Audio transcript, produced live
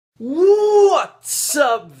What's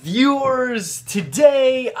up, viewers?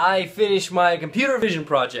 Today I finished my computer vision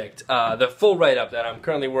project, the full write-up that I'm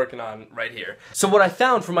currently working on right here. So what I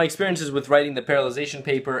found from my experiences with writing the parallelization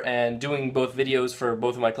paper and doing both videos for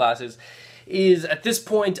both of my classes is at this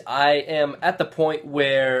point I am at the point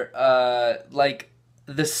where like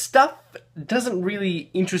the stuff doesn't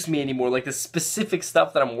really interest me anymore. Like the specific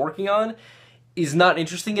stuff that I'm working on is not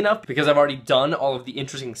interesting enough because I've already done all of the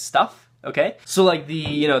interesting stuff. Okay? So like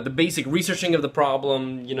the basic researching of the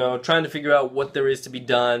problem, trying to figure out what there is to be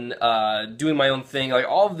done, doing my own thing, like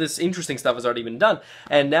all of this interesting stuff has already been done.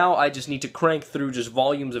 And now I just need to crank through just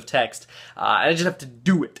volumes of text, and I just have to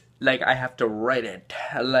do it. Like, I have to write it.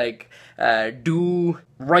 Like,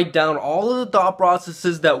 write down all of the thought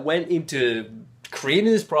processes that went into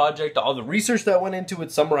creating this project, all the research that went into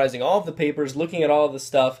it, summarizing all of the papers, looking at all of the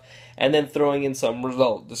stuff, and then throwing in some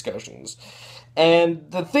result discussions. And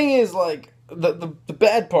the thing is, like, the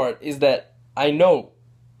bad part is that I know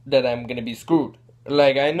that I'm gonna be screwed.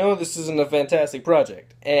 Like, I know this isn't a fantastic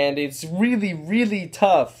project, and it's really, really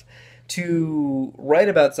tough to write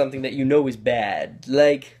about something that you know is bad.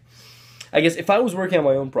 Like, I guess if I was working on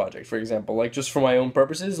my own project, for example, like just for my own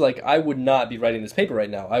purposes, like I would not be writing this paper right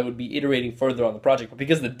now. I would be iterating further on the project. But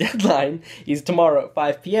because the deadline is tomorrow at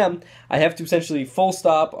 5 p.m., I have to essentially full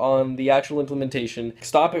stop on the actual implementation,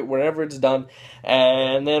 stop it wherever it's done,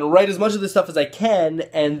 and then write as much of this stuff as I can,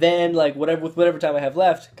 and then like with whatever time I have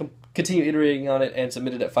left, continue iterating on it and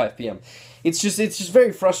submit it at 5 p.m. It's just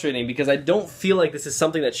very frustrating because I don't feel like this is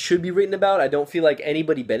something that should be written about. I don't feel like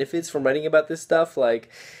anybody benefits from writing about this stuff. Like,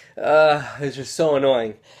 it's just so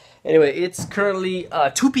annoying. Anyway, it's currently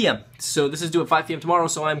 2 p.m. So this is due at 5 p.m. tomorrow,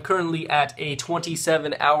 so I'm currently at a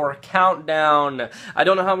 27-hour countdown. I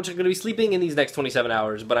don't know how much I'm going to be sleeping in these next 27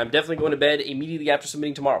 hours, but I'm definitely going to bed immediately after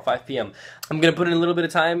submitting tomorrow at 5 p.m. I'm going to put in a little bit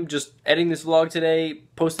of time just editing this vlog today,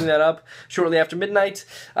 posting that up shortly after midnight.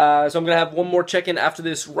 So I'm going to have one more check-in after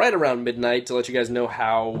this right around midnight to let you guys know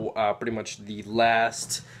how pretty much the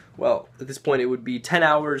last... Well, at this point it would be 10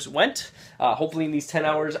 hours went. Hopefully in these 10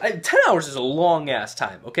 hours, 10 hours is a long-ass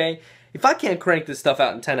time, okay? If I can't crank this stuff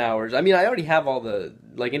out in 10 hours, I mean, I already have all the,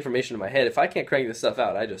 like, information in my head. If I can't crank this stuff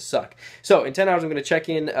out, I just suck. So, in 10 hours I'm going to check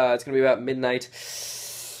in. It's going to be about midnight.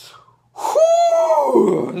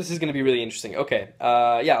 Whew! This is going to be really interesting. Okay,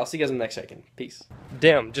 yeah, I'll see you guys in the next check-in. Peace.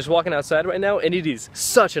 Damn, just walking outside right now, and it is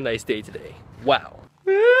such a nice day today. Wow.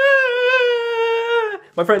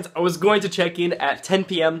 My friends, I was going to check in at 10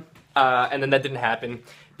 p.m., and then that didn't happen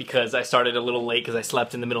because I started a little late because I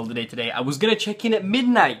slept in the middle of the day today. I was going to check in at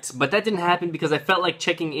midnight, but that didn't happen because I felt like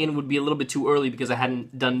checking in would be a little bit too early because I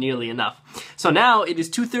hadn't done nearly enough. So now it is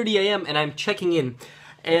 2:30 a.m. and I'm checking in.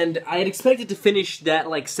 And I had expected to finish that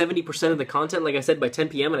like 70% of the content, like I said, by 10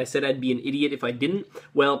 p.m. and I said I'd be an idiot if I didn't.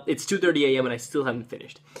 Well, it's 2:30 a.m. and I still haven't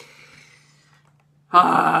finished.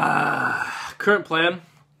 Current plan.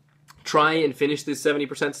 Try and finish this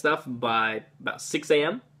 70% stuff by about 6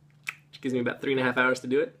 a.m., which gives me about 3.5 hours to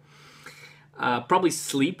do it. Probably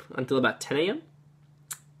sleep until about 10 a.m.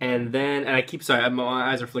 And then, and I keep, sorry,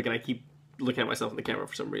 my eyes are flicking, I keep looking at myself in the camera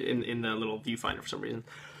for some reason, in the little viewfinder for some reason.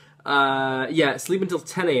 Yeah, sleep until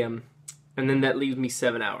 10 a.m., and then that leaves me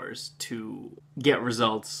 7 hours to get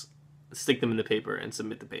results, stick them in the paper, and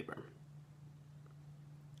submit the paper.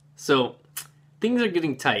 So, things are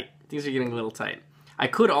getting tight. Things are getting a little tight. I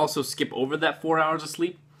could also skip over that 4 hours of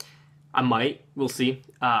sleep. I might. We'll see.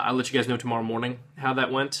 I'll let you guys know tomorrow morning how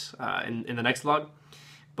that went in the next vlog.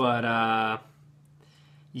 But,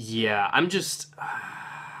 yeah, I'm just...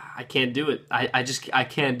 I can't do it. I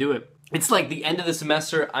can't do it. It's like the end of the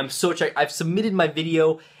semester. I'm so checked. I've submitted my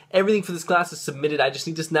video. Everything for this class is submitted. I just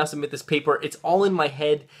need to now submit this paper. It's all in my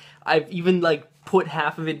head. I've even, like, put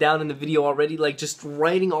half of it down in the video already. Like, just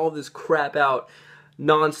writing all this crap out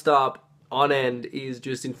nonstop on end is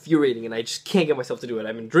just infuriating, and I just can't get myself to do it.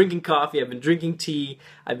 I've been drinking coffee, I've been drinking tea,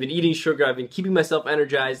 I've been eating sugar, I've been keeping myself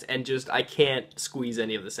energized, and just, I can't squeeze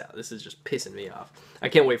any of this out. This is just pissing me off. I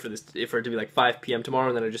can't wait for it to be like 5 p.m. tomorrow,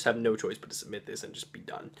 and then I just have no choice but to submit this and just be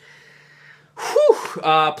done. Whew!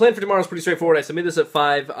 Plan for tomorrow is pretty straightforward. I submit this at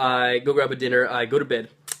 5, I go grab a dinner, I go to bed,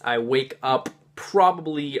 I wake up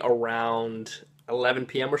probably around 11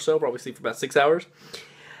 p.m. or so, probably sleep for about 6 hours.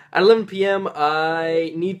 At 11 p.m.,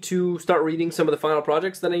 I need to start reading some of the final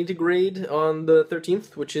projects that I need to grade on the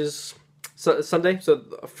 13th, which is Sunday. So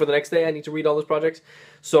for the next day, I need to read all those projects.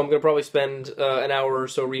 So I'm going to probably spend an hour or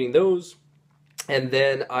so reading those. And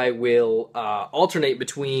then I will alternate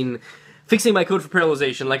between fixing my code for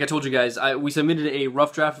parallelization. Like I told you guys, we submitted a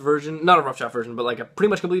rough draft version. Not a rough draft version, but like a pretty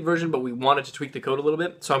much complete version, but we wanted to tweak the code a little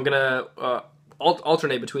bit. So I'm going to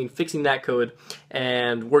alternate between fixing that code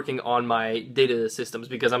and working on my data systems,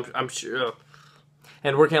 because I'm sure,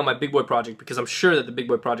 and working on my big boy project, because I'm sure that the big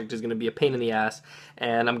boy project is going to be a pain in the ass,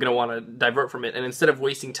 and I'm going to want to divert from it. And instead of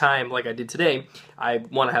wasting time like I did today, I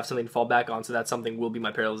want to have something to fall back on, so that something will be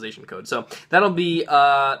my parallelization code. So that'll be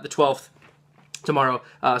the 12th, tomorrow.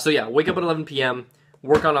 So yeah, wake up at 11 p.m.,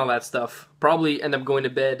 work on all that stuff, probably end up going to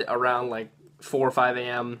bed around like 4 or 5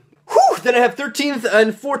 a.m. Then I have 13th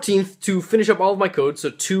and 14th to finish up all of my code, so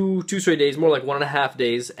two straight days, more like 1.5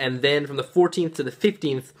 days, and then from the 14th to the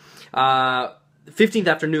 15th, 15th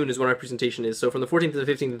afternoon is when our presentation is. So from the 14th to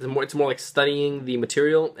the 15th, it's more like studying the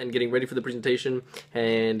material and getting ready for the presentation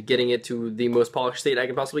and getting it to the most polished state I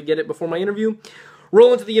can possibly get it before my interview.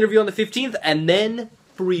 Roll into the interview on the 15th, and then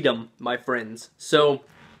freedom, my friends. So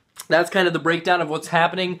that's kind of the breakdown of what's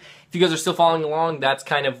happening. If you guys are still following along, that's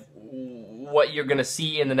kind of what you're going to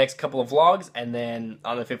see in the next couple of vlogs. And then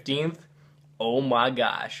on the 15th, oh my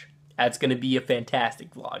gosh, that's going to be a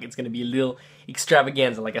fantastic vlog. It's going to be a little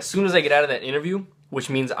extravaganza. Like, as soon as I get out of that interview, which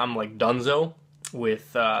means I'm like donezo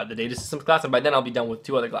with the data systems class, and by then I'll be done with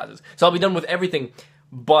 2 other classes. So I'll be done with everything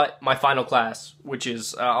but my final class, which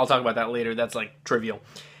is, I'll talk about that later. That's like trivial.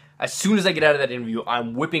 As soon as I get out of that interview,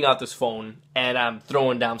 I'm whipping out this phone and I'm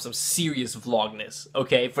throwing down some serious vlogness,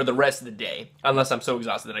 okay, for the rest of the day. Unless I'm so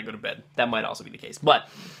exhausted that I go to bed. That might also be the case. But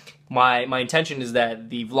my intention is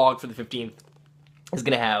that the vlog for the 15th is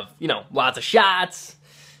going to have, you know, lots of shots.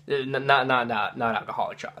 Not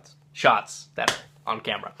alcoholic shots. Shots that are on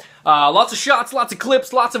camera. Lots of shots, lots of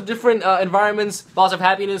clips, lots of different environments, lots of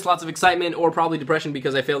happiness, lots of excitement, or probably depression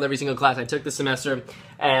because I failed every single class I took this semester.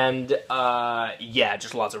 And yeah,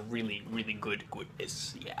 just lots of really, really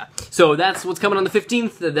goodness. Yeah. So that's what's coming on the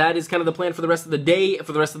 15th. That is kind of the plan for the rest of the day,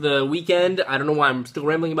 for the rest of the weekend. I don't know why I'm still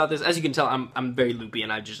rambling about this. As you can tell, I'm very loopy,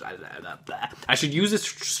 and I should use this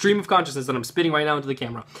stream of consciousness that I'm spitting right now into the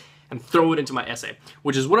camera and throw it into my essay,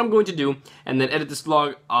 which is what I'm going to do, and then edit this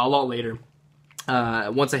vlog a lot later.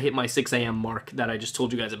 Once I hit my 6 a.m. mark that I just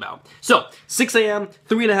told you guys about. So, 6 a.m.,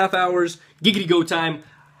 3.5 hours, giggity go time.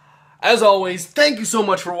 As always, thank you so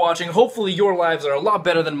much for watching. Hopefully your lives are a lot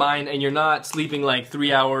better than mine, and you're not sleeping like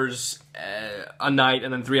 3 hours a night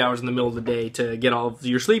and then 3 hours in the middle of the day to get all of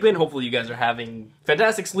your sleep in. Hopefully you guys are having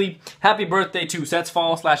fantastic sleep. Happy birthday to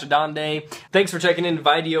Setsfall/Adonde. Thanks for checking in,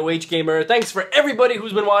 VideoH Gamer. Thanks for everybody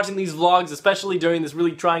who's been watching these vlogs, especially during this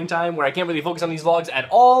really trying time where I can't really focus on these vlogs at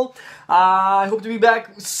all. I hope to be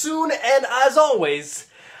back soon, and as always,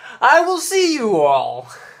 I will see you all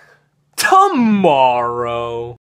tomorrow.